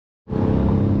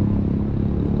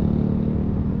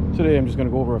Today I'm just going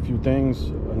to go over a few things.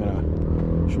 I'm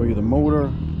going to show you the motor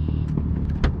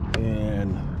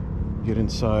and get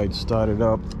inside, start it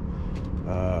up,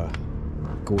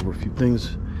 go over a few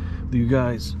things with you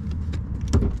guys.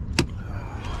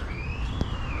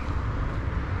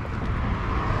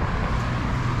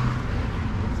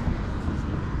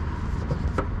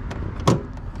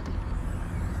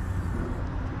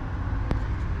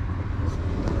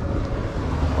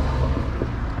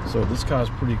 So this car is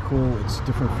pretty cool. It's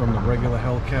different from the regular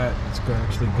Hellcat. It's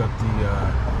actually got the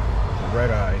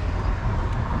redeye.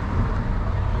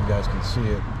 You guys can see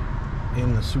it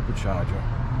in the supercharger.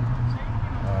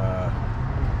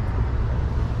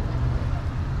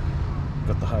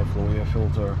 Got the high flow air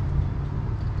filter.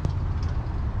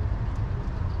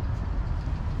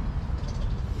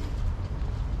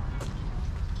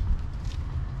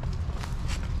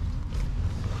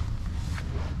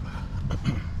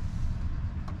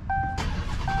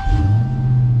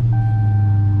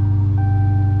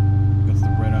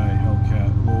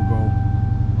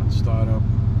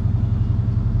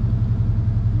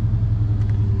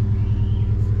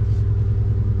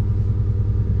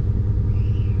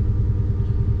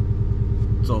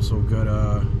 It's also got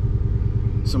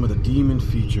some of the demon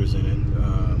features in it.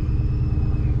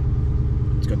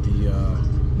 It's got the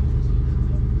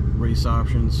race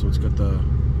options, so it's got the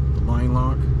line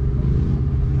lock.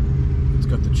 It's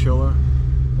got the chiller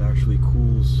that actually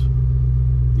cools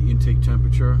the intake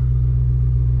temperature.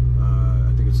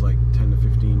 I think it's like 10 to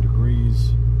 15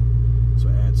 degrees, so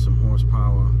it adds some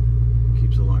horsepower,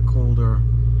 keeps it a lot colder.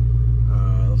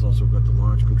 It's also got the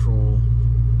launch control.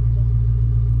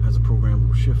 Has a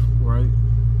programmable shift right.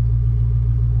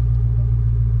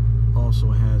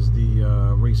 Also has the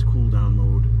race cooldown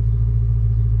mode.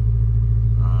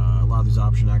 A lot of these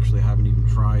options actually I haven't even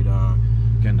tried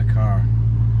getting the car.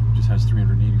 It just has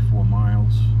 384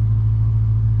 miles.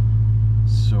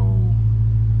 So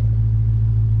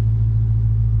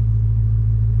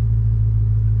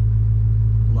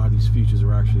a lot of these features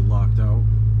are actually locked out.